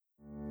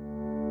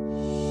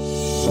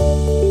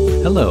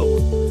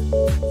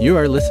Hello. You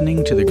are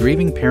listening to the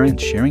Grieving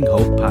Parents Sharing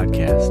Hope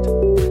podcast.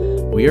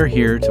 We are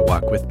here to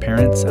walk with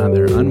parents on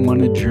their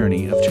unwanted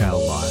journey of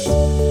child loss,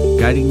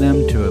 guiding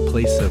them to a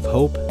place of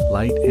hope,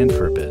 light, and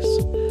purpose,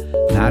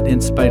 not in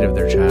spite of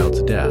their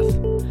child's death,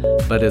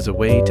 but as a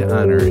way to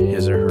honor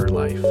his or her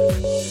life.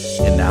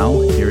 And now,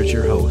 here is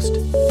your host,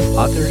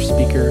 author,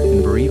 speaker,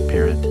 and bereaved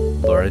parent,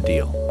 Laura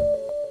Deal.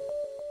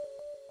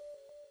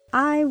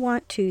 I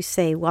want to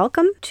say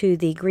welcome to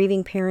the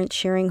Grieving Parents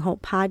Sharing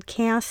Hope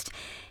podcast.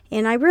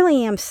 And I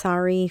really am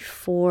sorry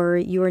for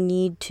your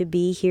need to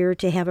be here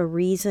to have a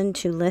reason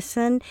to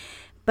listen,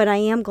 but I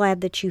am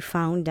glad that you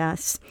found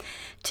us.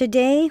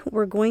 Today,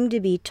 we're going to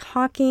be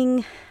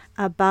talking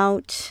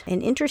about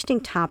an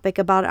interesting topic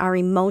about our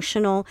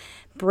emotional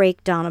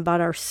breakdown, about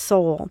our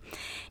soul.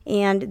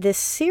 And this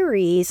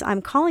series,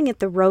 I'm calling it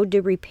The Road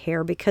to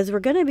Repair because we're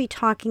going to be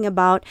talking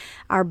about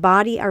our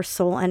body, our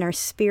soul, and our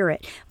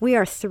spirit. We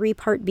are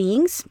three-part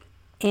beings.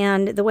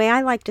 And the way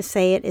I like to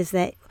say it is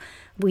that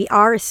we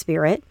are a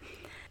spirit,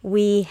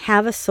 we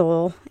have a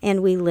soul,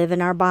 and we live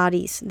in our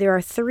bodies. There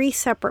are three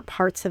separate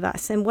parts of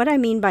us. And what I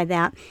mean by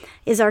that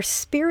is our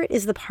spirit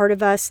is the part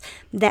of us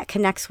that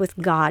connects with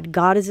God.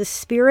 God is a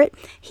spirit.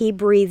 He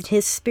breathed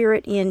his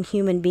spirit in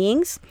human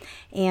beings,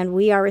 and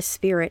we are a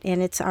spirit.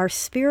 And it's our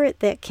spirit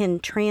that can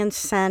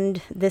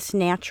transcend this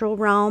natural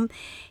realm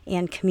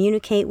and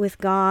communicate with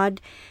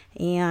God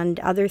and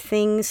other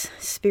things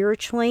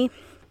spiritually.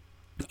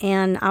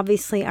 And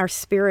obviously our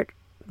spirit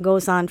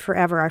goes on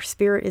forever. Our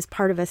spirit is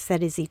part of us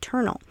that is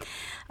eternal.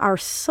 Our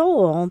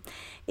soul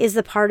is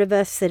the part of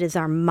us that is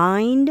our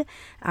mind,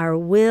 our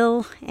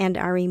will, and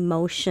our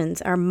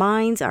emotions. Our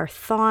minds, our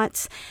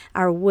thoughts,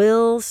 our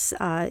wills,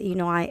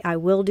 I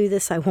will do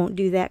this, I won't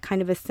do that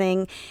kind of a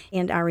thing,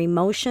 and our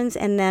emotions,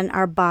 and then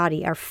our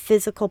body, our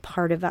physical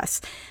part of us.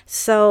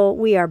 So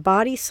we are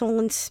body, soul,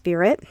 and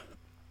spirit.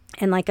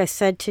 And like I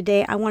said,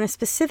 today I want to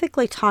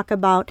specifically talk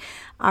about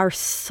our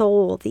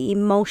soul, the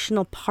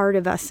emotional part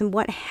of us, and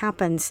what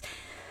happens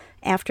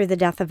after the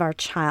death of our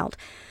child.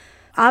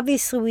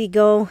 Obviously, we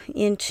go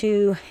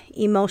into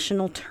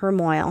emotional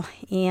turmoil,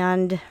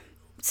 and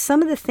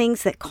some of the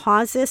things that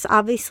cause this,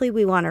 obviously,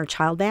 we want our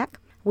child back.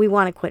 We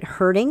want to quit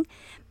hurting,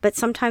 but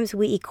sometimes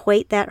we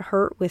equate that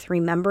hurt with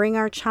remembering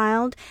our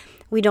child.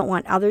 We don't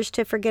want others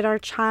to forget our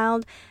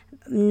child.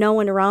 No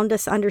one around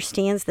us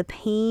understands the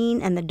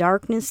pain and the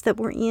darkness that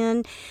we're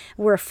in.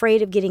 We're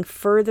afraid of getting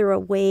further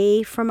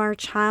away from our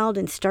child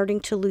and starting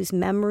to lose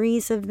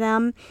memories of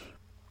them.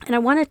 And I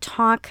want to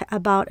talk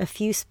about a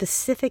few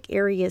specific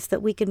areas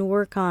that we can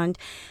work on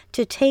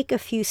to take a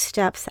few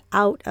steps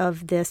out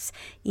of this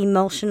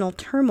emotional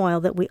turmoil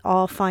that we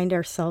all find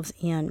ourselves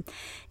in.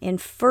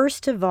 And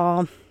first of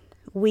all,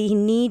 we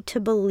need to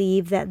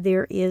believe that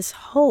there is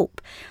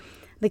hope.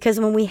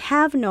 Because when we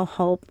have no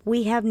hope,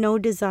 we have no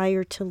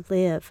desire to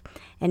live.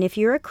 And if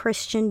you're a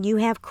Christian, you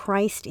have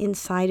Christ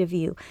inside of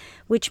you,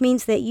 which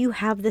means that you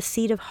have the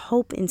seed of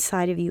hope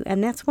inside of you.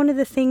 And that's one of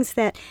the things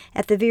that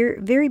at the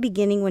very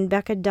beginning when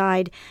Becca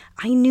died,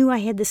 I knew I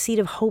had the seed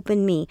of hope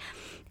in me.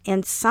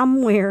 And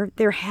somewhere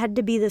there had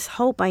to be this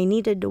hope. I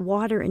needed to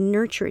water and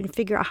nurture and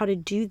figure out how to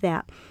do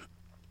that.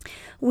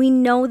 We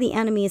know the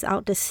enemy is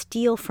out to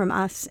steal from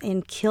us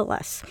and kill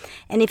us.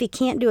 And if he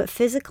can't do it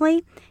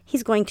physically,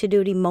 he's going to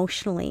do it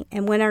emotionally.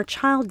 And when our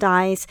child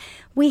dies,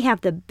 we have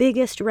the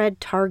biggest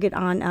red target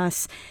on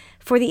us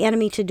for the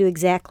enemy to do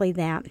exactly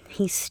that.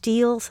 He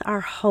steals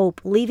our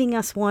hope, leaving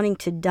us wanting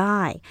to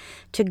die,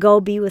 to go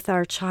be with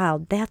our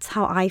child. That's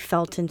how I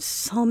felt, and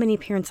so many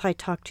parents I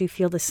talk to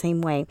feel the same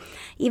way.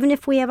 Even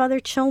if we have other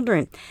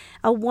children,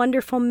 a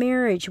wonderful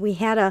marriage, we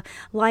had a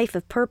life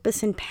of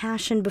purpose and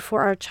passion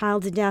before our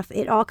child's death,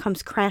 it all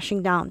comes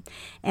crashing down.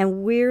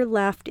 And we're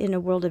left in a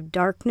world of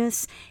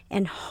darkness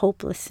and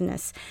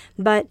hopelessness.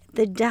 But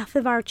the death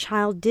of our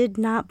child did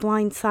not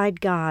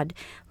blindside God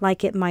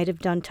like it might have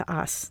done to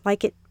us,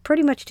 like it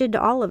pretty much did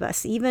to all of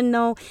us. Even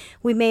though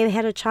we may have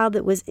had a child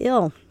that was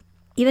ill,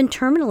 even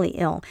terminally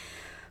ill,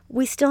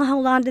 we still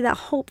held on to that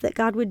hope that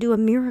God would do a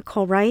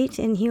miracle, right,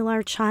 and heal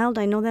our child.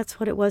 I know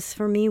that's what it was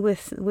for me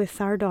with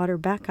our daughter,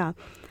 Becca.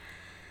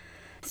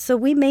 So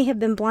we may have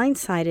been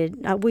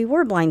blindsided. We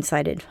were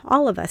blindsided,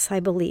 all of us, I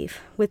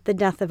believe, with the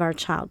death of our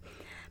child.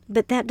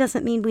 But that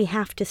doesn't mean we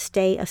have to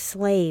stay a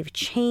slave,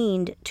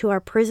 chained to our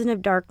prison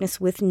of darkness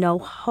with no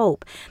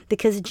hope,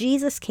 because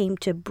Jesus came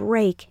to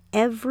break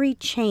every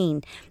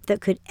chain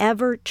that could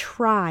ever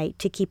try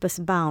to keep us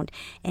bound,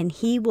 and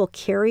he will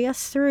carry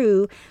us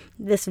through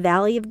this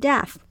valley of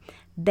death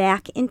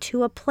back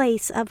into a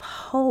place of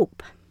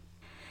hope.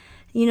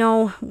 You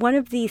know, one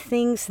of the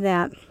things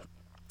that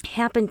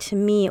happened to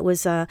me, it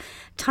was a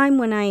time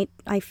when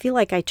I feel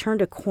like I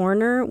turned a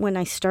corner when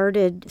I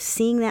started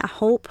seeing that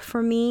hope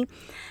for me.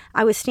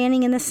 I was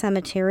standing in the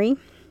cemetery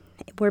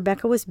where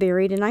Becca was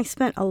buried, and I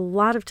spent a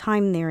lot of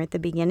time there at the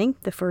beginning,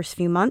 the first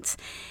few months,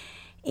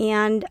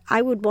 and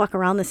I would walk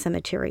around the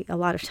cemetery a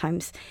lot of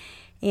times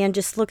and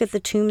just look at the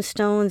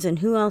tombstones and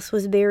who else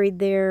was buried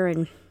there.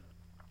 And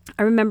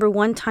I remember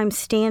one time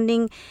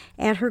standing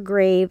at her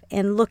grave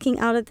and looking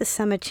out at the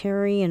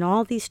cemetery and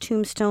all these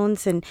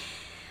tombstones and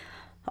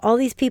all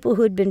these people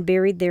who had been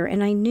buried there.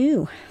 And I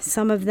knew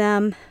some of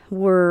them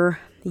were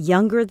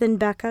younger than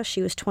Becca.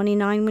 She was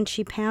 29 when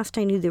she passed.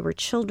 I knew there were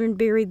children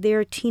buried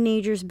there,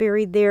 teenagers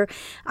buried there.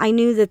 I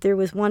knew that there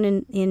was one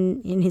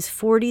in his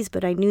 40s,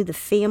 but I knew the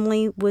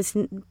family was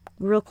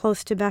real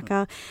close to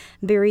Becca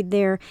buried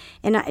there.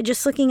 And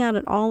just looking out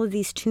at all of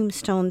these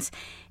tombstones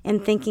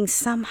and thinking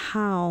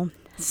somehow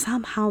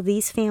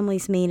these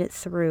families made it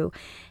through.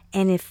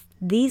 And if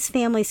these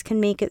families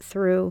can make it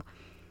through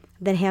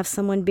that have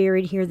someone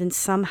buried here, then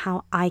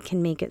somehow I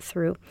can make it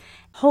through.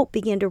 Hope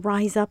began to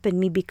rise up in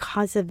me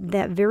because of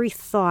that very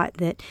thought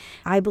that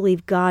I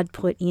believe God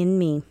put in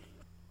me.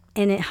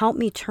 And it helped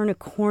me turn a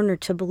corner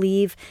to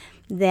believe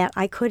that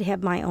I could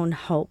have my own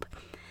hope.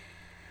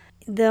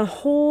 The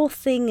whole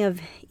thing of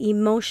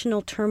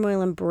emotional turmoil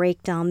and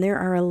breakdown, there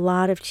are a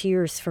lot of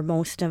tears for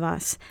most of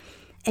us.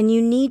 And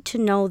you need to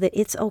know that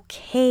it's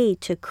okay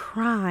to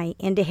cry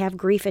and to have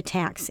grief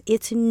attacks.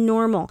 It's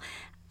normal.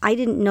 I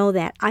didn't know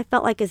that. I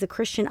felt like as a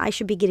Christian, I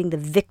should be getting the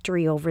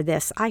victory over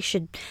this. I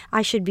should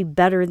be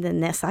better than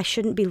this. I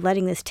shouldn't be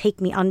letting this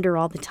take me under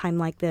all the time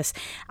like this.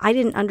 I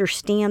didn't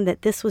understand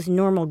that this was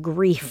normal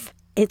grief.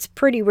 It's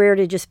pretty rare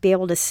to just be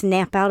able to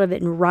snap out of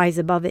it and rise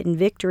above it in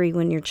victory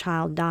when your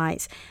child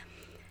dies.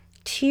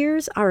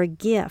 Tears are a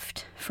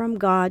gift from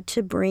God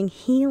to bring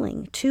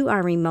healing to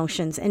our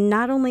emotions. And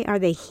not only are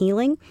they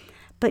healing,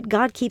 but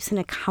God keeps an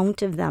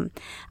account of them.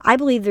 I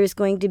believe there's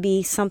going to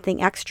be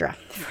something extra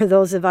for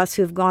those of us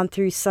who have gone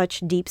through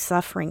such deep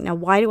suffering. Now,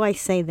 why do I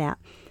say that?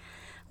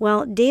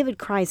 Well, David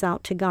cries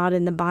out to God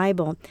in the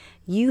Bible,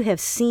 "You have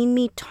seen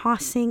me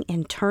tossing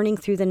and turning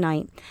through the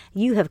night.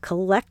 You have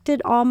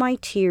collected all my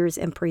tears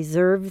and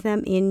preserved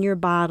them in your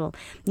bottle.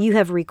 You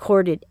have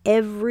recorded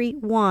every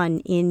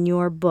one in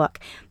your book."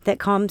 That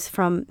comes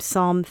from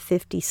Psalm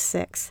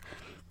 56.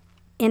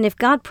 And if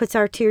God puts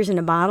our tears in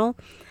a bottle,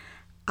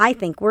 I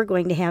think we're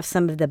going to have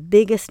some of the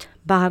biggest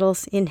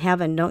bottles in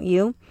heaven, don't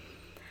you?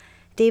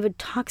 David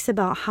talks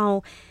about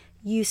how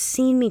you've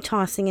seen me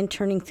tossing and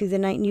turning through the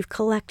night, and you've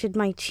collected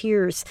my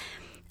tears.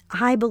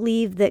 I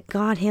believe that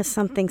God has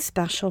something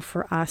special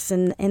for us,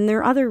 and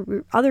there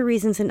are other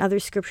reasons in other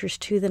scriptures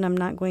too that I'm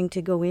not going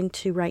to go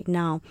into right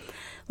now.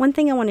 One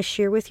thing I want to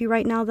share with you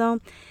right now, though,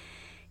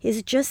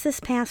 is just this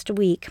past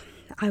week,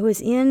 I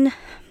was in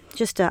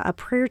just a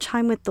prayer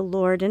time with the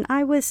Lord, and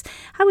I was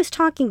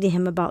talking to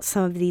him about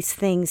some of these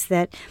things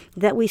that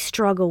we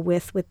struggle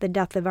with the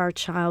death of our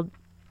child.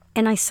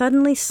 And I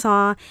suddenly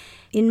saw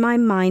in my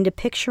mind, a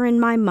picture in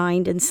my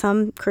mind, and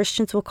some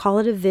Christians will call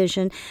it a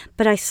vision,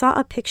 but I saw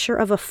a picture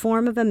of a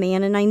form of a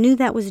man, and I knew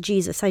that was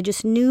Jesus. I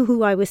just knew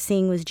who I was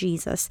seeing was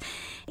Jesus.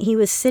 He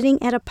was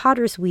sitting at a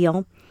potter's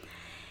wheel,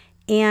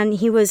 and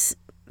he was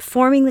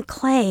forming the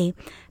clay,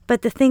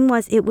 but the thing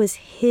was, it was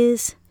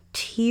his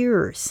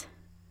tears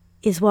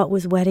is what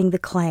was wetting the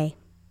clay.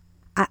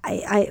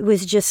 It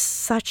was just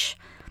such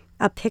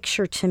a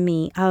picture to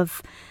me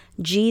of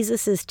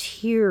Jesus's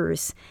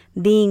tears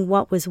being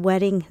what was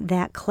wetting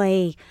that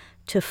clay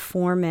to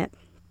form it.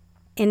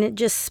 And it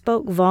just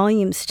spoke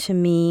volumes to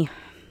me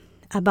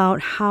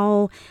about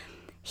how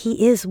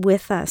he is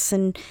with us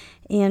and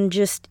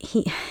just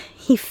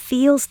he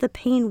feels the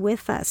pain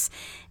with us.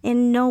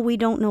 And no, we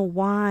don't know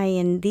why.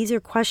 And these are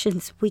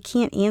questions we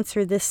can't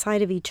answer this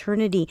side of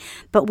eternity.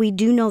 But we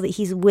do know that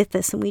he's with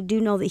us, and we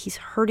do know that he's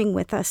hurting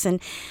with us. And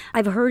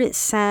I've heard it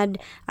said,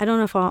 I don't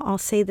know if I'll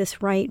say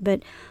this right,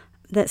 but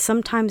that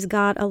sometimes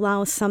God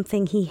allows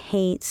something he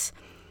hates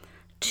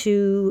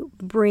to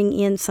bring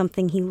in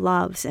something he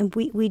loves. And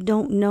we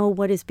don't know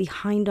what is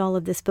behind all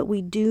of this, but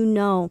we do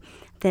know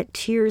that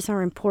tears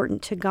are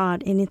important to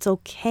God, and it's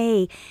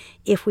okay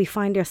if we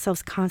find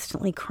ourselves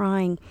constantly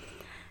crying.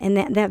 And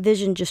that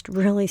vision just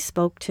really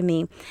spoke to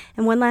me.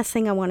 And one last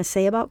thing I want to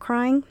say about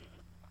crying.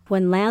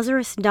 When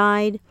Lazarus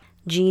died,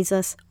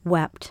 Jesus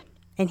wept.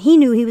 And he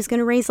knew he was going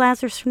to raise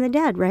Lazarus from the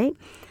dead, right?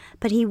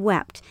 But he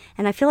wept.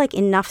 And I feel like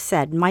enough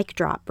said, mic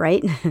drop,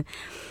 right?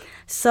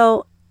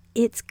 So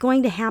it's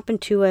going to happen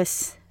to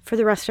us for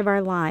the rest of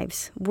our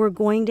lives. We're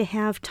going to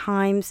have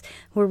times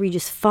where we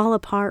just fall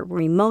apart,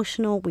 we're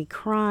emotional, we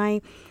cry,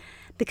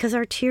 because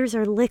our tears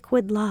are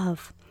liquid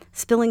love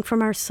spilling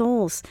from our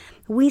souls.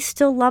 We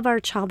still love our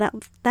child.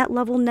 That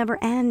love will never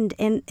end,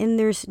 and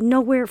there's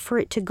nowhere for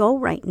it to go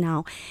right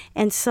now.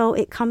 And so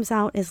it comes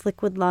out as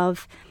liquid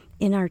love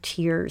in our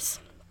tears.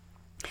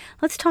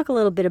 Let's talk a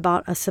little bit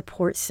about a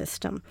support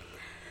system.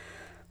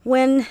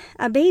 When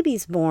a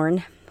baby's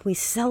born, we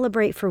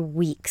celebrate for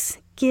weeks,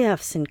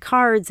 gifts and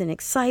cards and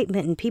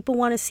excitement, and people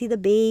want to see the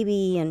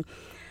baby, and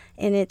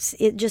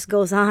it just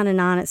goes on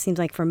and on, it seems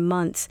like, for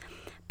months.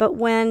 But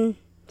when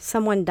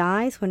someone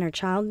dies, when our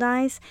child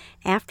dies,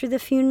 after the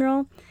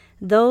funeral,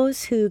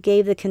 those who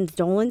gave the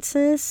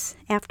condolences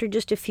after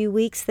just a few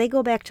weeks, they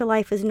go back to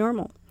life as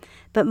normal.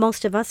 But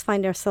most of us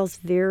find ourselves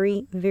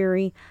very,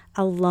 very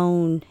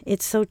alone.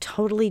 It's so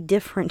totally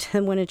different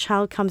than when a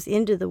child comes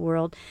into the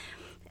world.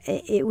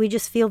 we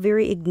just feel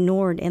very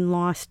ignored and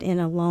lost and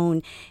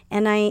alone.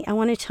 And I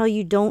want to tell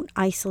you, don't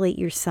isolate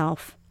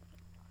yourself.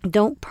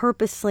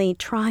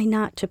 Try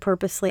not to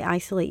purposely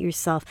isolate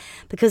yourself,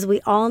 because we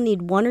all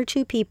need one or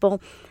two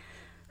people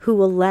who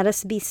will let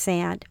us be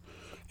sad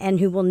and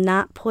who will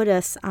not put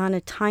us on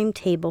a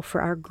timetable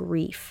for our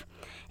grief.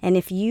 And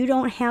if you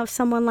don't have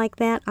someone like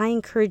that, I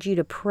encourage you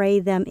to pray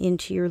them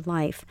into your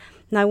life.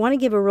 Now, I want to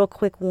give a real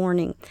quick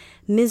warning.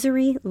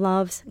 Misery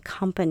loves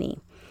company.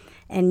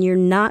 And you're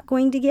not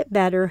going to get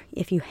better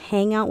if you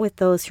hang out with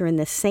those who are in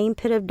the same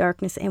pit of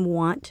darkness and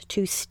want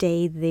to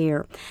stay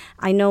there.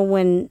 I know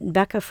when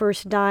Becca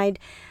first died,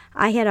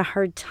 I had a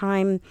hard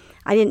time.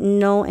 I didn't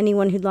know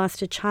anyone who'd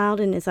lost a child,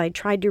 and as I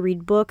tried to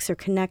read books or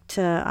connect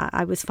to,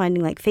 I was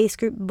finding like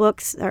Facebook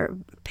books or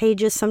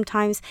pages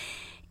sometimes,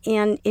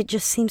 and it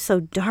just seemed so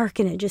dark,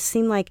 and it just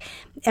seemed like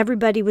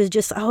everybody was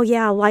just, oh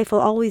yeah, life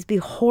will always be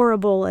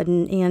horrible,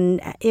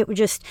 and it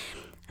just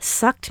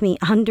sucked me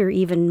under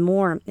even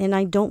more, and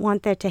I don't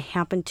want that to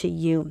happen to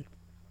you.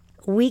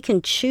 We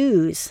can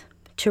choose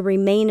to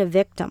remain a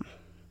victim.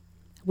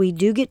 We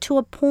do get to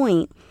a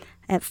point,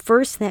 at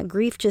first that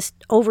grief just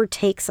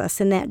overtakes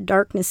us and that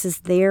darkness is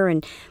there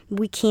and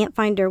we can't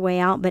find our way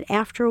out, but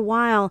after a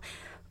while,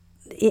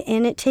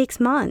 and it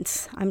takes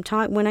months.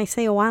 When I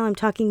say a while, I'm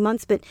talking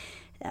months, but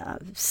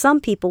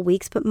some people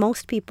weeks, but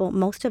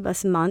most of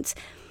us months.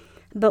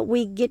 But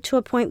we get to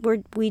a point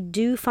where we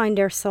do find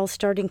ourselves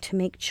starting to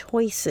make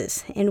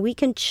choices. And we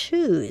can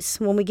choose,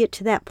 when we get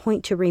to that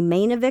point, to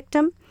remain a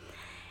victim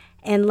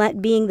and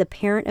let being the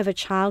parent of a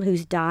child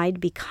who's died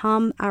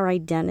become our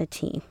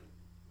identity.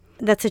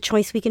 That's a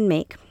choice we can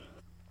make.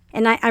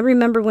 And I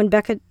remember when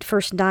Becca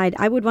first died,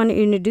 I would want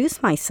to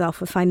introduce myself.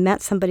 If I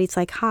met somebody, it's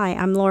like, hi,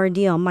 I'm Laura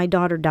Deal. My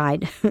daughter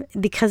died.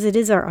 Because it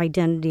is our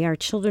identity. Our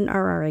children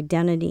are our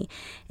identity.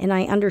 And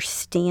I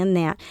understand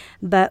that.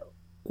 But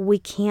we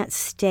can't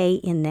stay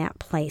in that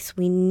place.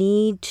 We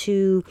need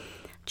to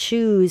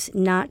choose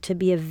not to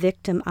be a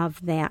victim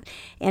of that.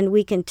 And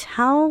we can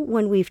tell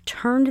when we've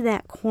turned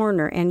that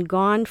corner and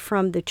gone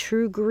from the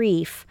true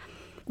grief,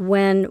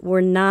 when we're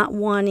not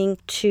wanting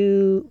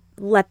to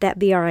let that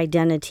be our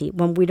identity,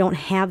 when we don't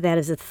have that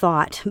as a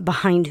thought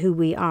behind who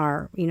we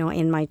are,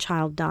 and my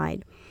child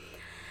died.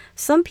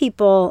 Some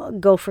people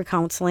go for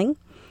counseling.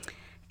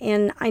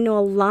 And I know a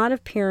lot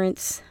of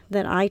parents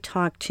that I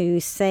talk to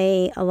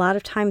say a lot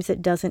of times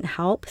it doesn't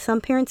help. Some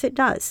parents it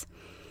does.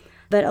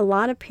 But a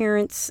lot of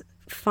parents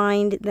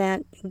find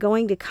that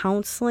going to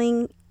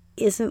counseling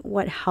isn't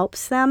what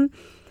helps them,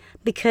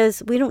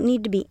 because we don't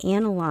need to be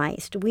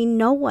analyzed. We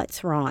know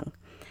what's wrong.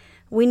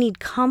 We need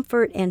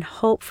comfort and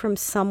hope from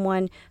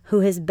someone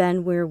who has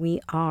been where we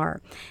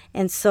are.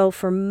 And so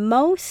for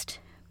most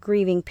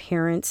grieving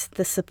parents,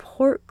 the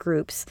support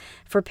groups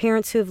for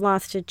parents who have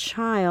lost a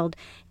child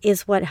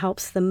is what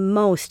helps the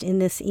most in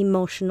this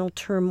emotional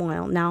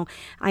turmoil. Now,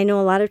 I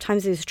know a lot of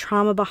times there's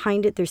trauma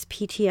behind it. There's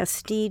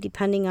PTSD,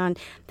 depending on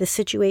the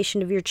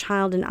situation of your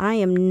child. And I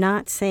am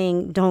not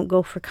saying don't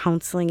go for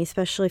counseling,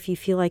 especially if you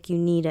feel like you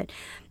need it.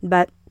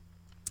 But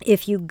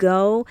if you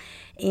go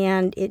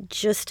and it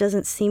just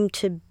doesn't seem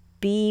to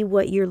be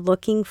what you're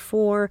looking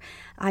for,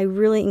 I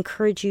really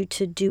encourage you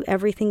to do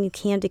everything you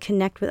can to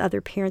connect with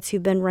other parents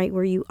who've been right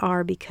where you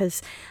are,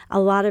 because a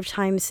lot of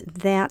times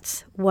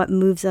that's what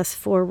moves us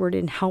forward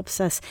and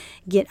helps us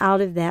get out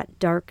of that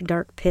dark,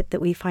 dark pit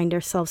that we find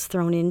ourselves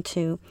thrown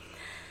into.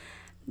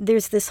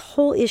 There's this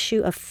whole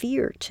issue of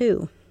fear,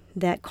 too,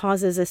 that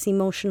causes this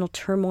emotional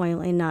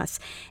turmoil in us.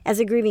 As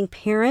a grieving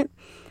parent,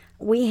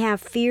 we have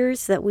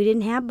fears that we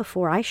didn't have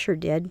before. I sure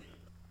did.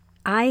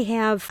 I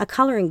have a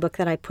coloring book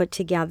that I put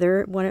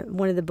together,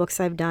 one of the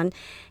books I've done,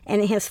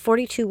 and it has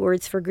 42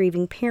 words for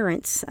grieving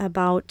parents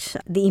about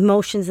the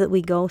emotions that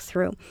we go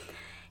through.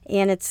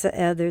 And it's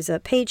there's a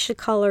page to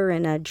color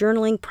and a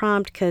journaling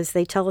prompt, because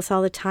they tell us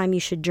all the time you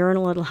should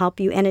journal, it'll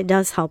help you, and it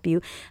does help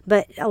you.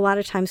 But a lot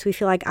of times we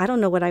feel like, I don't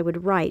know what I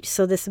would write.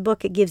 So this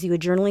book, it gives you a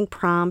journaling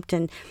prompt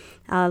and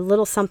a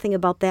little something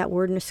about that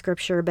word in a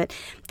scripture. But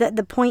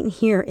the point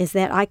here is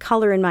that I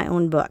color in my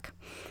own book.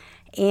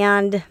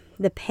 And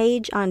the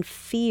page on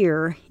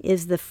fear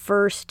is the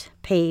first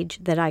page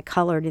that I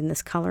colored in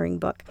this coloring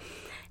book.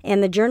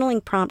 And the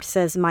journaling prompt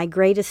says, my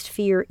greatest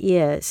fear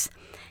is,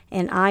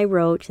 and I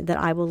wrote that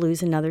I will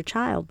lose another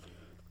child.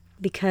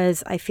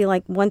 Because I feel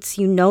like once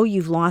you know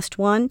you've lost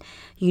one,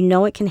 you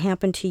know it can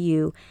happen to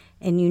you,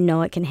 and you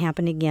know it can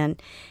happen again.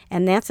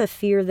 And that's a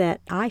fear that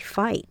I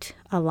fight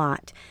a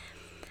lot.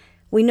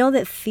 We know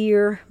that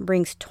fear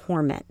brings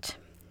torment.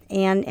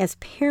 And as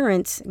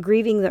parents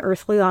grieving the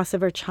earthly loss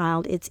of our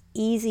child, it's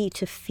easy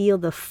to feel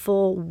the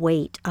full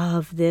weight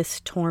of this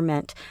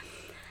torment.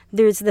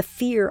 There's the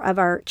fear of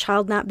our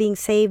child not being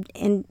saved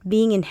and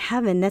being in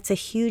heaven. That's a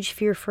huge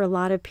fear for a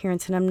lot of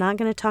parents, and I'm not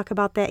going to talk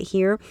about that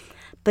here.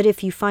 But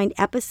if you find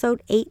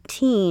episode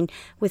 18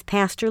 with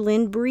Pastor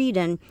Lynn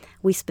Breeden,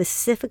 we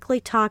specifically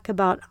talk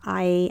about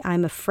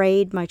I'm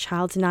afraid my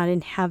child's not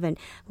in heaven.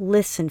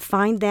 Listen,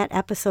 find that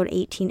episode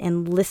 18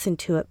 and listen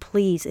to it,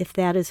 please, if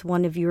that is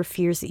one of your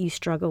fears that you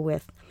struggle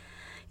with.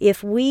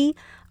 If we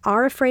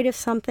are afraid of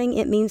something,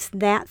 it means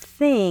that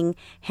thing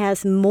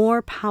has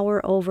more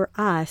power over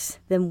us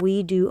than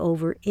we do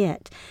over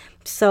it.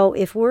 So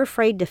if we're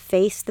afraid to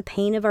face the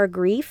pain of our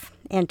grief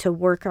and to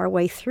work our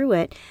way through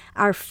it,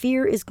 our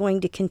fear is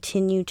going to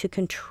continue to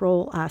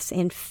control us.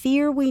 And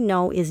fear, we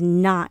know, is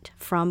not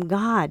from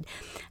God.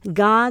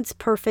 God's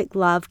perfect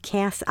love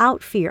casts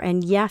out fear.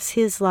 And yes,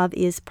 His love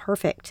is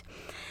perfect.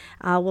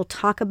 We'll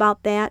talk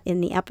about that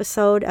in the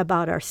episode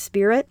about our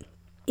spirit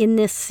in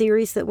this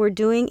series that we're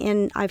doing.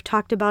 And I've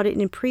talked about it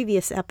in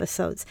previous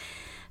episodes.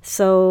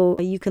 So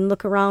you can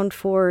look around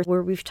for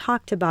where we've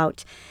talked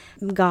about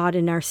God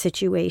in our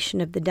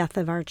situation of the death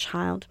of our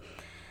child.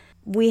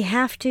 We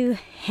have to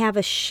have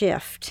a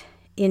shift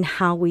in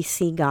how we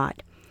see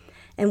God.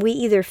 And we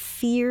either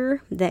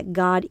fear that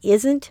God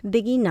isn't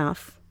big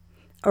enough,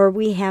 or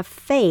we have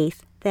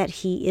faith that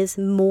He is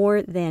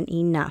more than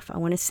enough. I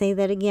want to say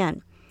that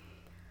again.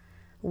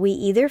 We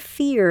either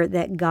fear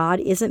that God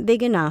isn't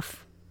big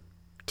enough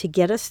to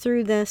get us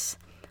through this,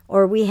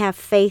 or we have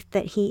faith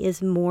that He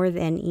is more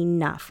than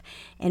enough.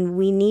 And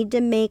we need to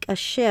make a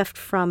shift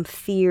from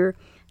fear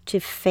to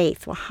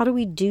faith. Well, how do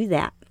we do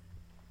that?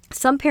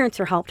 Some parents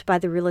are helped by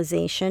the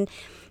realization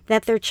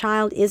that their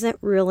child isn't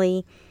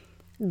really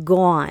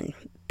gone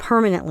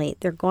permanently.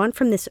 They're gone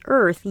from this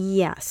earth,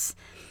 yes,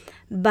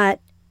 but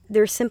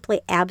they're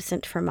simply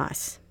absent from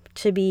us.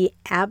 To be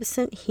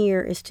absent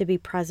here is to be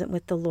present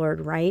with the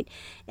Lord, right?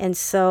 And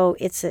so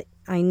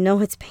I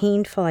know it's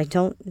painful.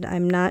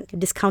 I'm not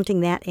discounting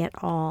that at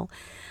all.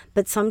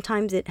 But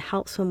sometimes it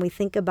helps when we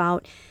think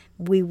about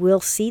we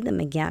will see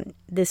them again.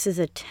 This is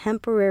a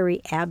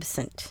temporary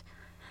absent.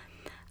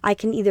 I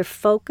can either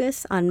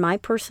focus on my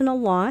personal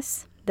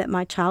loss, that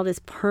my child is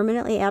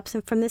permanently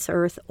absent from this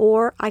earth,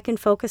 or I can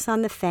focus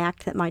on the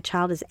fact that my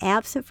child is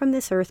absent from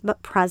this earth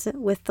but present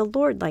with the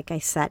Lord, like I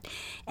said.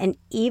 And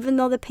even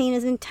though the pain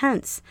is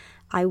intense,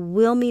 I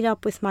will meet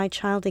up with my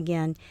child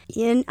again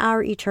in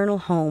our eternal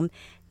home,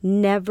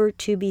 never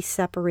to be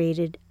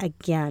separated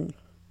again.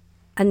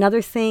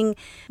 Another thing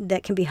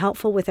that can be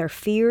helpful with our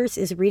fears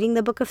is reading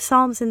the book of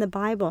Psalms in the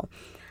Bible,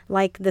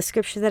 like the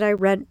scripture that I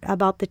read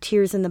about the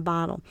tears in the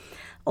bottle.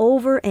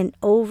 Over and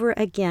over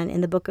again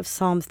in the book of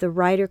Psalms, the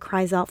writer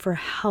cries out for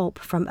help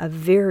from a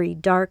very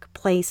dark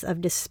place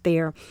of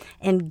despair,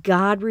 and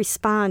God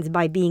responds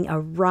by being a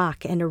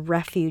rock and a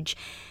refuge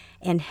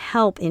and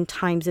help in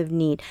times of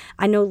need.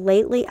 I know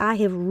lately I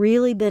have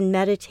really been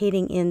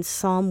meditating in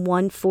Psalm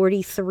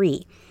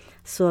 143.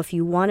 So if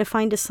you want to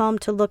find a psalm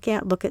to look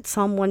at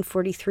Psalm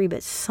 143.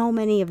 But so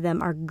many of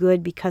them are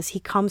good because he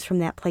comes from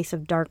that place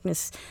of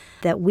darkness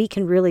that we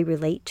can really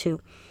relate to.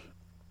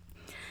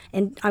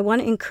 And I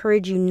want to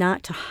encourage you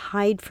not to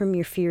hide from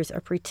your fears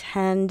or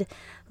pretend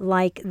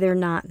like they're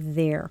not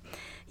there.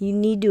 You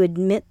need to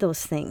admit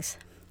those things,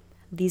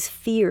 these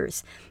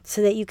fears,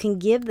 so that you can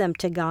give them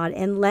to God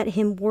and let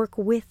Him work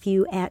with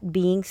you at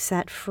being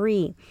set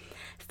free.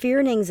 Fear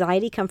and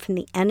anxiety come from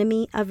the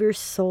enemy of your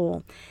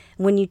soul.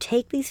 When you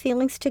take these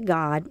feelings to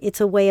God,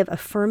 it's a way of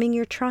affirming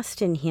your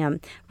trust in Him,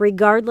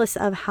 regardless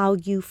of how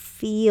you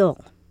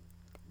feel.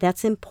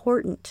 That's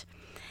important.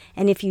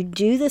 And if you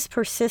do this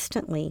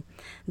persistently,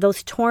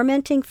 those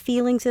tormenting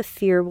feelings of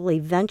fear will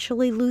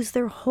eventually lose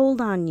their hold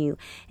on you,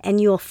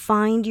 and you'll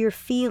find your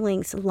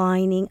feelings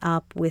lining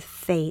up with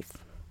faith.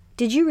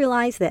 Did you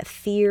realize that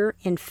fear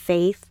and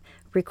faith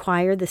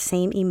require the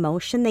same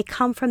emotion? They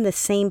come from the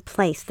same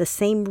place, the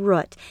same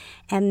root,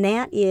 and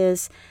that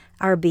is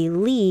our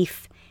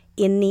belief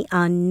in the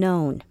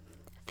unknown.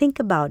 Think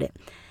about it.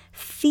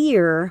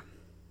 Fear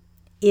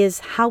is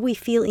how we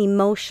feel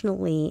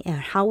emotionally and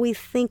how we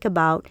think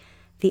about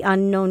the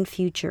unknown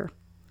future.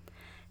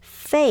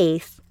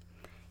 Faith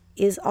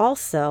is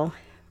also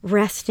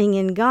resting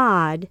in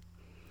God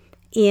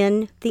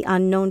in the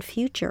unknown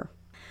future.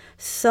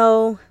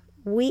 So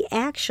we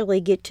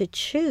actually get to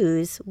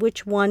choose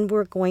which one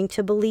we're going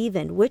to believe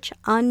in. Which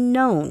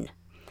unknown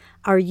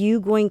are you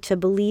going to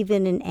believe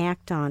in and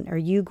act on? Are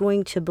you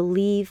going to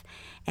believe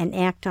and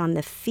act on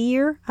the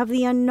fear of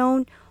the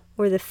unknown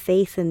or the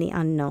faith in the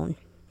unknown?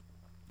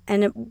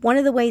 And one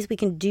of the ways we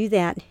can do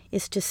that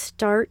is to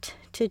start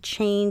to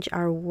change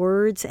our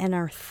words and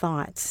our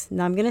thoughts.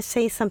 Now I'm going to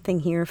say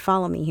something here.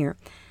 Follow me here.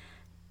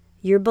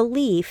 Your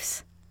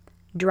beliefs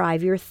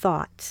drive your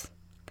thoughts,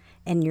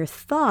 and your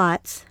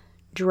thoughts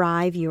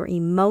drive your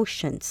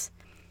emotions,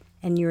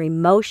 and your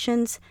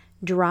emotions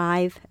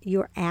drive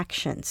your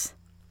actions.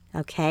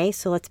 Okay,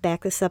 so let's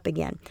back this up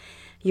again.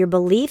 Your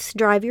beliefs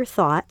drive your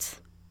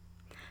thoughts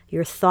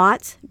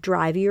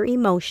drive your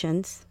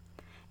emotions,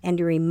 and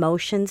your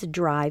emotions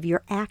drive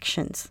your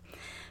actions.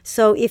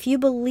 So if you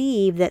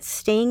believe that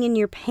staying in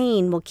your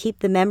pain will keep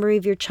the memory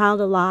of your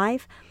child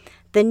alive,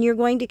 then you're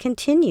going to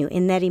continue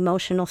in that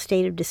emotional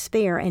state of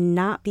despair and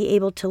not be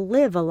able to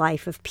live a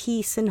life of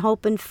peace and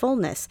hope and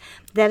fullness.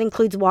 That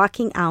includes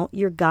walking out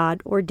your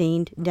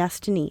God-ordained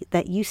destiny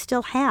that you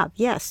still have.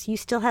 Yes, you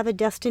still have a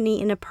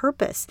destiny and a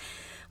purpose,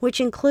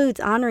 which includes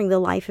honoring the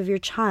life of your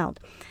child.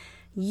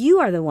 You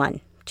are the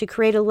one to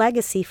create a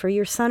legacy for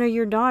your son or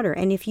your daughter,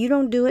 and if you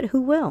don't do it,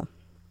 who will?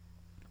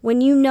 When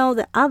you know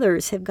that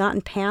others have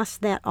gotten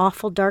past that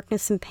awful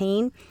darkness and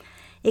pain,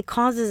 it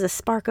causes a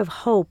spark of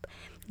hope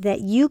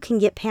that you can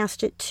get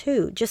past it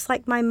too, just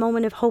like my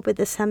moment of hope at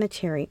the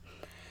cemetery.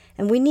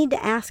 And we need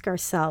to ask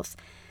ourselves,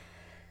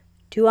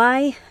 do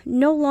I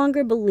no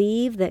longer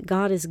believe that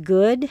God is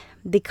good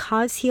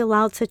because he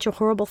allowed such a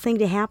horrible thing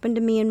to happen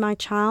to me and my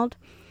child?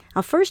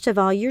 Now, first of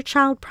all, your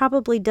child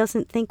probably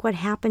doesn't think what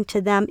happened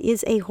to them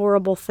is a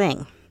horrible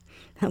thing.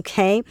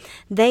 Okay?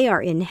 They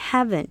are in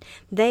heaven.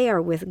 They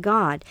are with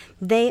God.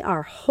 They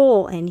are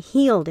whole and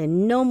healed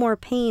and no more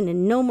pain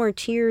and no more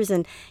tears.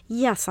 And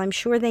yes, I'm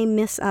sure they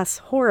miss us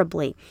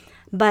horribly.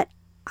 But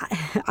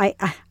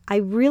I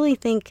really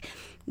think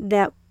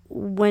that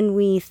when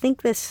we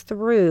think this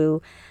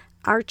through,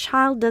 our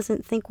child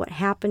doesn't think what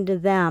happened to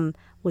them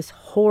was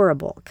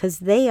horrible because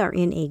they are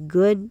in a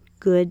good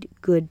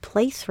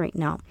place right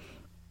now.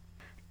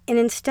 And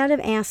instead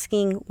of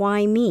asking,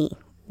 why me?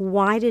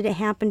 Why did it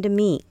happen to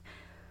me?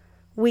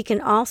 We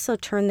can also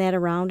turn that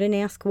around and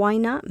ask, why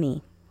not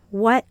me?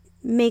 What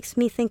makes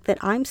me think that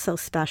I'm so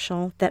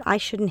special that I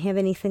shouldn't have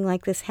anything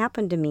like this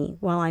happen to me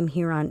while I'm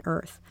here on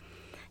earth?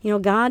 You know,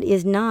 God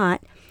is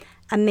not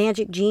a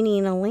magic genie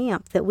in a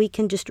lamp that we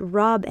can just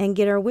rub and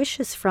get our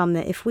wishes from.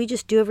 That if we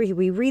just do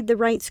we read the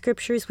right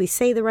scriptures, we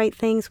say the right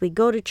things, we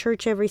go to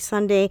church every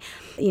Sunday,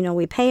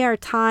 we pay our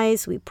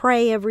tithes, we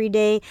pray every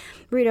day,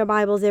 read our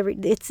Bibles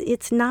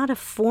it's not a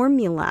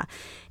formula.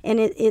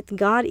 And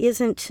God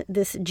isn't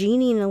this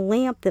genie in a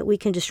lamp that we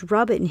can just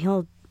rub it and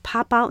he'll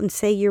pop out and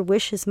say, your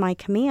wish is my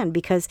command,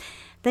 because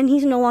then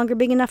he's no longer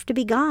big enough to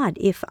be God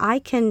if I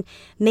can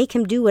make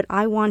him do what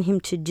I want him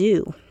to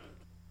do.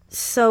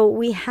 So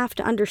we have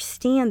to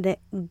understand that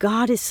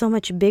God is so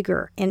much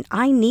bigger, and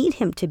I need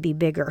him to be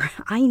bigger.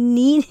 I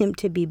need him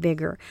to be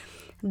bigger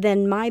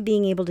than my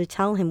being able to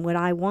tell him what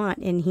I want,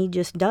 and he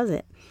just does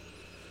it.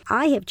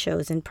 I have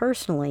chosen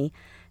personally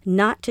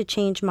not to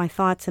change my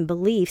thoughts and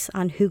beliefs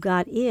on who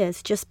God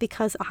is just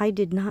because I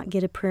did not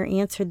get a prayer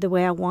answered the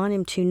way I want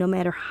him to, no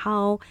matter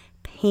how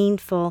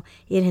painful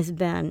it has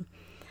been.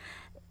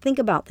 Think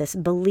about this.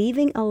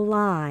 Believing a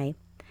lie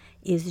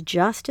is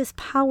just as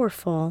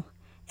powerful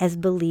as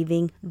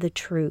believing the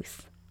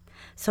truth.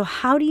 So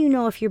how do you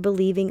know if you're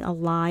believing a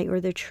lie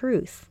or the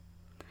truth?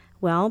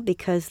 Well,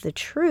 because the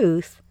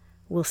truth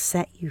will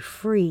set you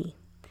free.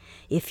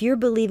 If you're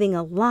believing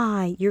a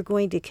lie, you're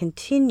going to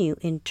continue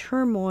in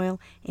turmoil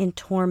and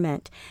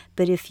torment.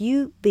 But if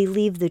you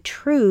believe the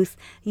truth,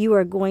 you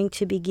are going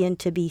to begin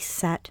to be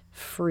set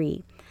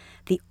free.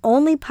 The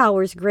only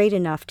powers great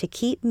enough to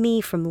keep me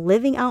from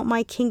living out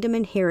my kingdom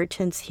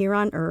inheritance here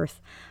on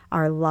earth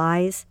are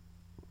lies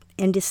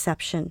and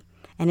deception.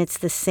 And it's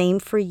the same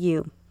for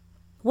you.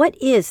 What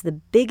is the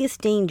biggest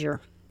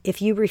danger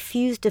if you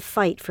refuse to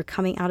fight for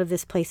coming out of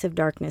this place of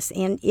darkness?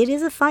 And it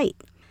is a fight.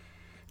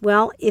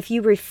 Well, if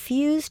you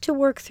refuse to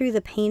work through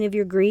the pain of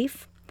your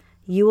grief,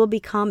 you will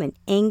become an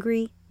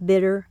angry,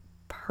 bitter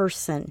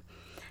person.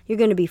 You're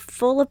going to be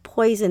full of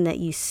poison that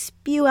you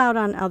spew out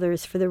on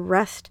others for the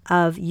rest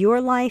of your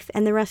life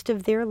and the rest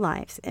of their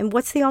lives. And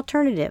what's the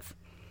alternative?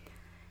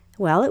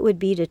 Well, it would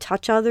be to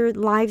touch other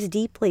lives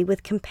deeply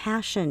with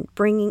compassion,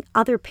 bringing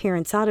other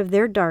parents out of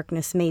their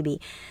darkness maybe.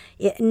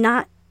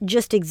 Not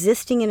just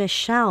existing in a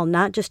shell,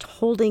 not just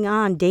holding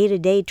on day to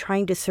day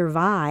trying to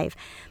survive,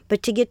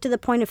 but to get to the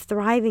point of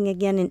thriving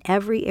again in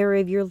every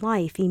area of your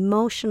life,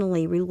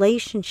 emotionally,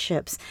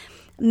 relationships,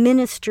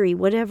 ministry,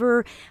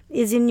 whatever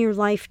is in your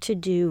life to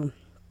do.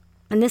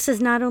 And this is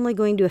not only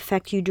going to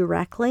affect you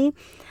directly,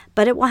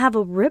 but it will have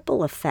a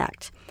ripple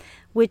effect,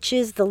 which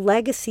is the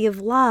legacy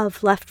of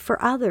love left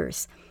for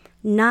others,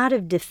 not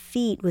of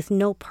defeat with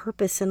no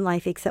purpose in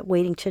life except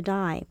waiting to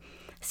die.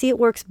 See, it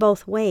works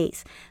both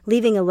ways,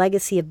 leaving a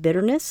legacy of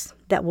bitterness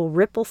that will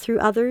ripple through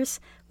others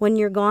when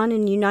you're gone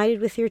and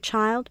united with your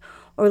child,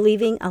 or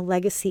leaving a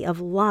legacy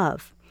of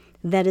love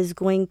that is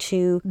going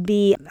to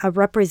be a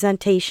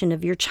representation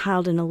of your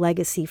child and a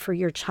legacy for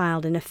your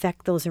child and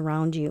affect those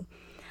around you.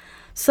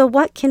 So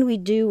what can we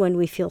do when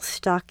we feel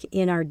stuck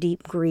in our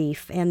deep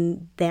grief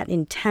and that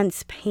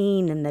intense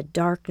pain and the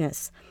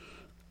darkness?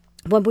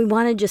 When we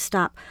want to just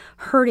stop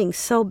hurting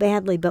so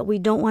badly, but we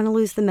don't want to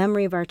lose the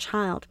memory of our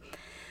child.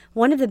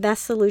 One of the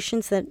best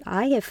solutions that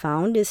I have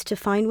found is to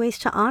find ways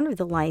to honor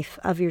the life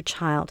of your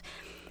child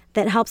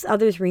that helps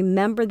others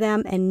remember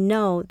them and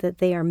know that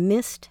they are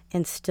missed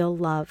and still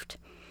loved.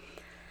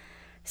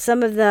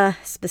 Some of the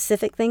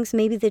specific things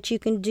maybe that you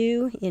can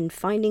do in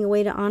finding a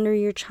way to honor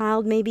your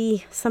child,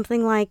 maybe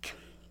something like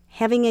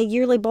having a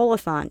yearly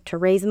bowl-a-thon to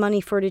raise money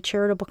for a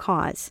charitable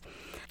cause,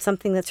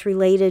 something that's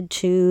related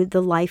to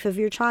the life of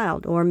your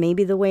child or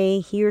maybe the way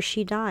he or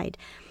she died.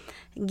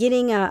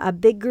 Getting a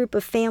big group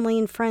of family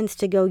and friends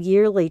to go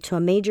yearly to a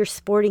major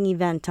sporting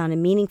event on a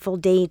meaningful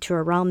date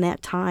or around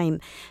that time,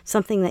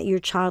 something that your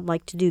child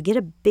liked to do. Get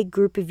a big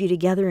group of you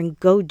together and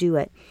go do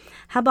it.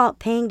 How about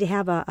paying to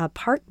have a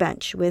park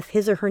bench with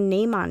his or her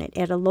name on it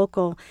at a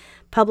local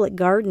public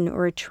garden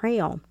or a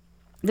trail?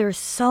 There are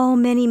so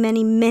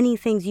many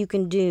things you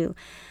can do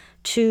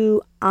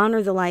to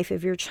honor the life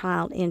of your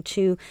child and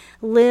to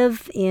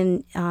live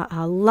in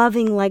a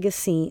loving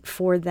legacy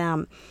for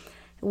them.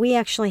 We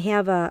actually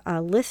have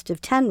a list of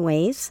 10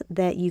 ways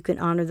that you can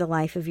honor the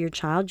life of your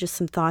child, just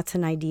some thoughts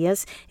and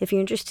ideas. If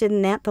you're interested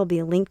in that, there'll be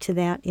a link to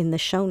that in the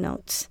show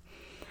notes.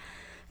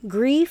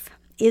 Grief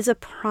is a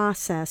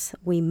process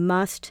we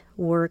must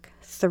work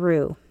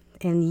through.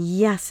 And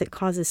yes, it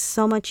causes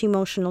so much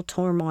emotional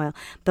turmoil,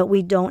 but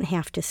we don't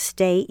have to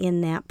stay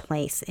in that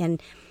place.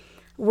 And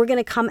we're going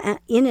to come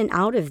in and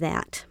out of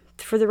that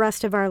for the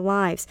rest of our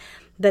lives.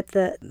 But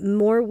the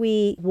more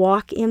we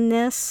walk in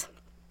this,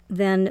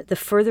 then the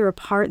further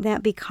apart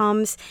that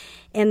becomes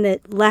and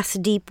the less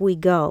deep we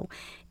go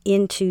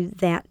into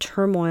that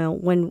turmoil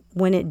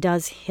when it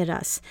does hit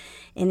us.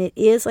 And it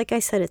is, like I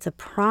said, it's a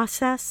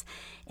process,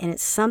 and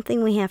it's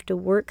something we have to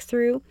work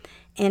through,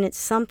 and it's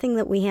something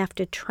that we have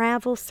to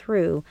travel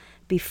through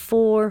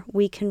before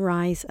we can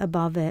rise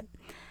above it.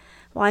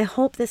 Well, I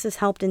hope this has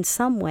helped in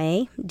some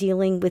way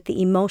dealing with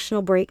the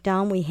emotional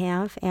breakdown we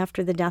have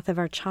after the death of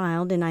our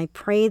child, and I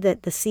pray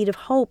that the seed of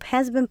hope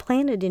has been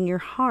planted in your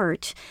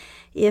heart,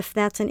 if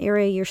that's an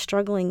area you're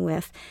struggling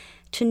with,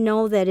 to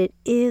know that it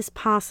is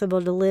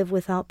possible to live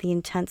without the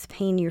intense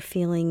pain you're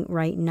feeling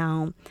right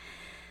now.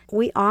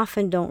 We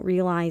often don't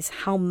realize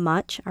how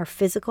much our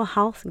physical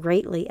health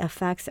greatly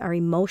affects our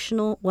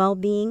emotional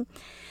well-being.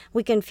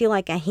 We can feel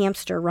like a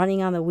hamster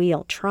running on the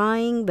wheel,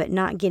 trying but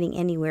not getting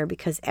anywhere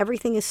because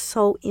everything is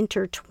so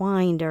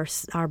intertwined,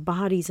 our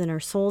bodies and our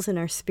souls and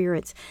our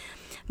spirits.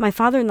 My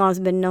father-in-law has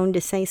been known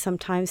to say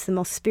sometimes the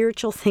most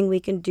spiritual thing we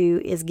can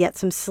do is get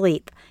some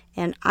sleep,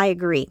 and I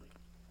agree.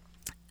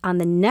 On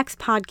the next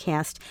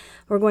podcast,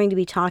 we're going to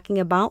be talking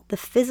about the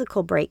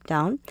physical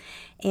breakdown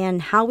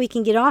and how we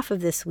can get off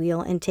of this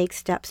wheel and take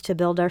steps to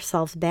build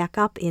ourselves back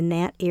up in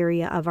that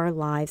area of our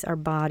lives, our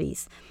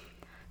bodies.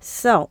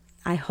 So,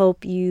 I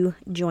hope you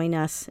join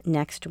us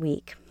next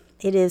week.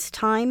 It is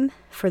time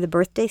for the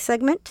birthday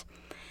segment,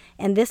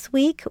 and this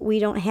week we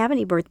don't have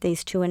any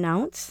birthdays to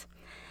announce.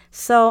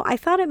 So I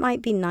thought it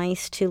might be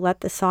nice to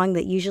let the song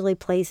that usually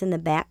plays in the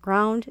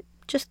background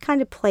just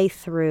kind of play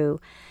through.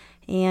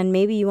 And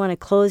maybe you want to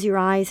close your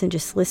eyes and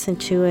just listen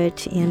to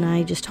it, and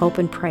I just hope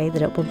and pray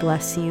that it will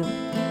bless you.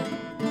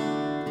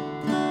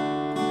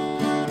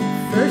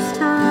 First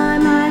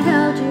time I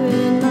held you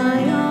in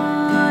my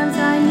arms,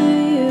 I knew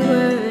you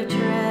were a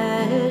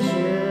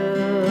treasure.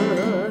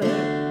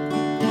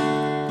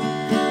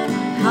 My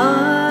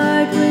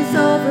heart was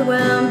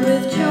overwhelmed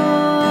with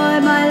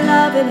joy, my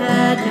love it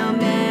had no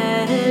measure.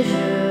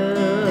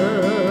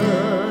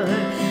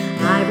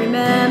 I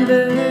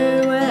remember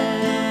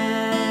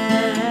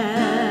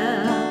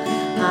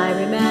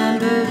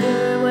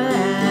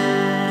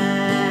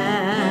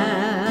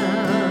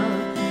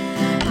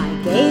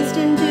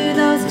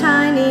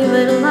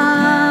little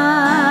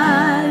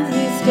eyes,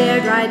 you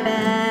stared right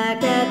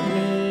back at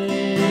me.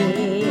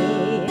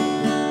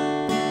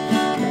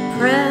 The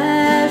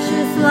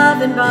precious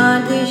love and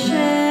bond we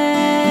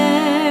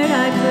shared,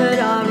 I could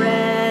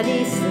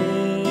already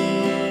see.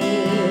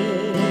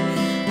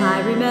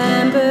 I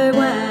remember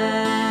well,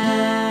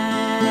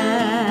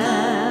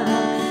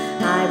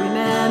 I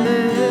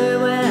remember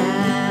well,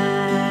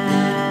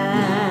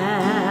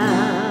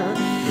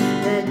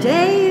 the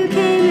day you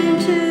came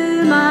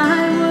into my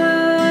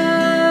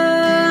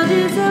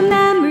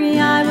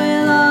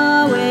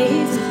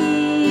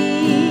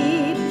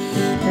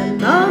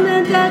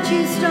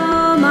you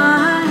stole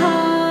my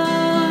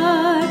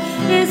heart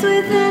is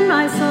within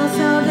my soul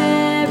so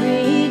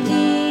very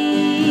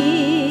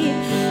deep,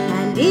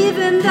 and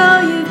even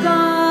though you've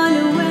gone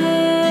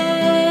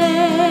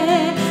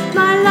away,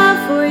 my love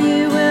for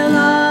you will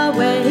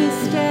always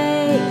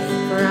stay,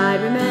 for I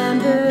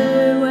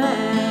remember well,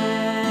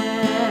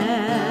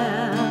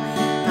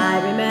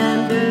 I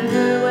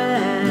remember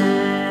well,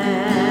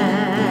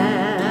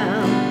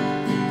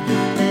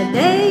 the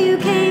day you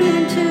came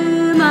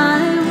into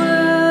my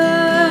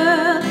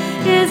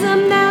is a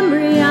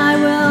memory I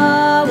will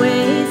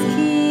always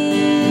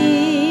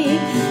keep.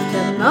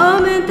 The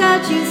moment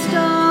that you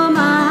stole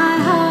my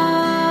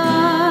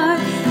heart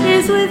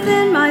is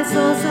within my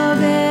soul so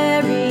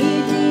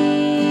very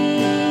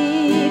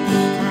deep,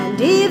 and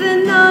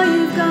even though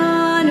you've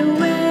gone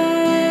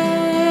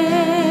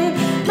away,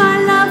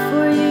 my love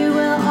for you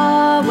will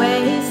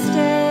always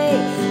stay,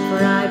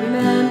 for I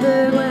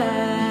remember well,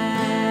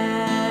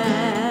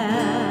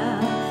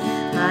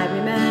 I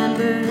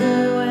remember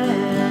well,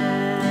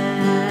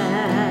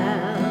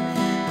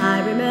 I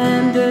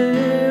remember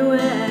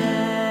well,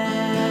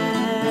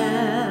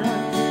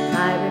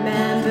 I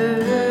remember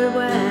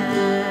well,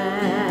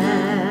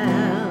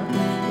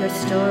 your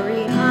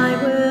story I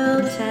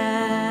will tell.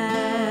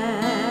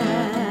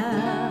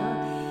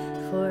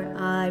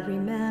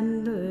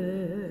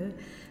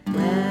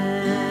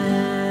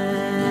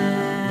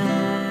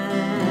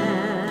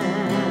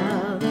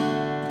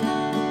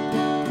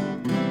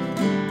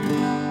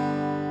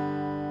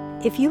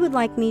 If you would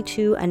like me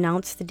to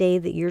announce the day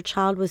that your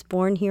child was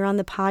born here on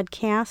the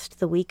podcast,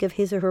 the week of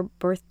his or her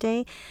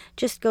birthday,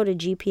 just go to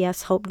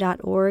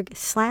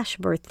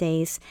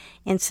gpshope.org/birthdays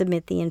and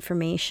submit the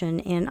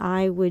information, and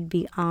I would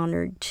be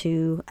honored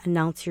to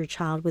announce your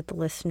child with the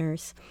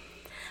listeners.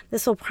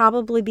 This will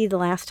probably be the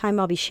last time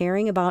I'll be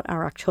sharing about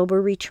our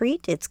October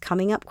retreat. It's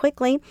coming up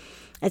quickly.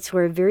 It's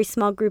for a very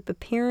small group of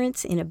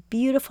parents in a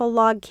beautiful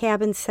log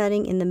cabin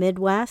setting in the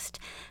Midwest.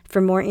 For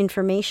more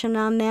information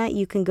on that,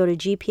 you can go to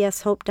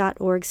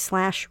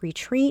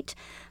gpshope.org/retreat,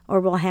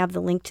 or we'll have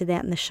the link to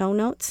that in the show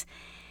notes.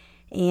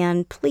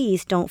 And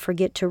please don't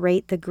forget to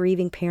rate the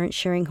Grieving Parents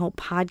Sharing Hope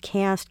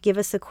podcast. Give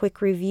us a quick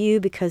review,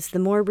 because the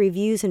more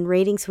reviews and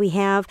ratings we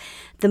have,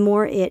 the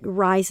more it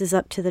rises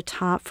up to the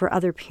top for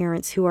other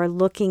parents who are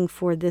looking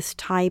for this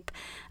type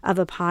of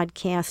a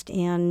podcast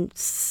and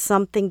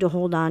something to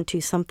hold on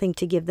to, something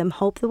to give them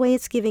hope the way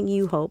it's giving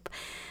you hope.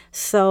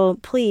 So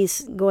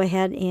please go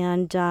ahead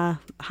and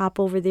hop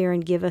over there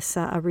and give us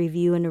a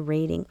review and a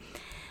rating.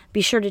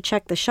 Be sure to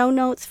check the show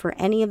notes for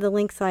any of the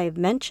links I have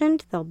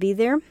mentioned. They'll be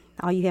there.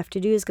 All you have to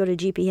do is go to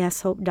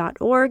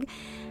gpshope.org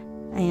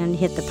and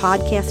hit the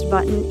podcast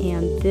button,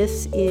 and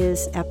this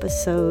is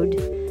episode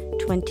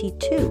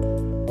 22.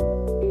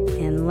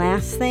 And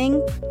last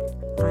thing,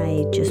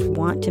 I just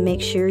want to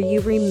make sure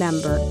you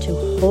remember to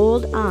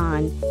hold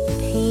on.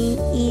 Pain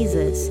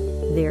eases.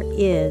 There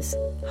is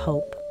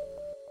hope.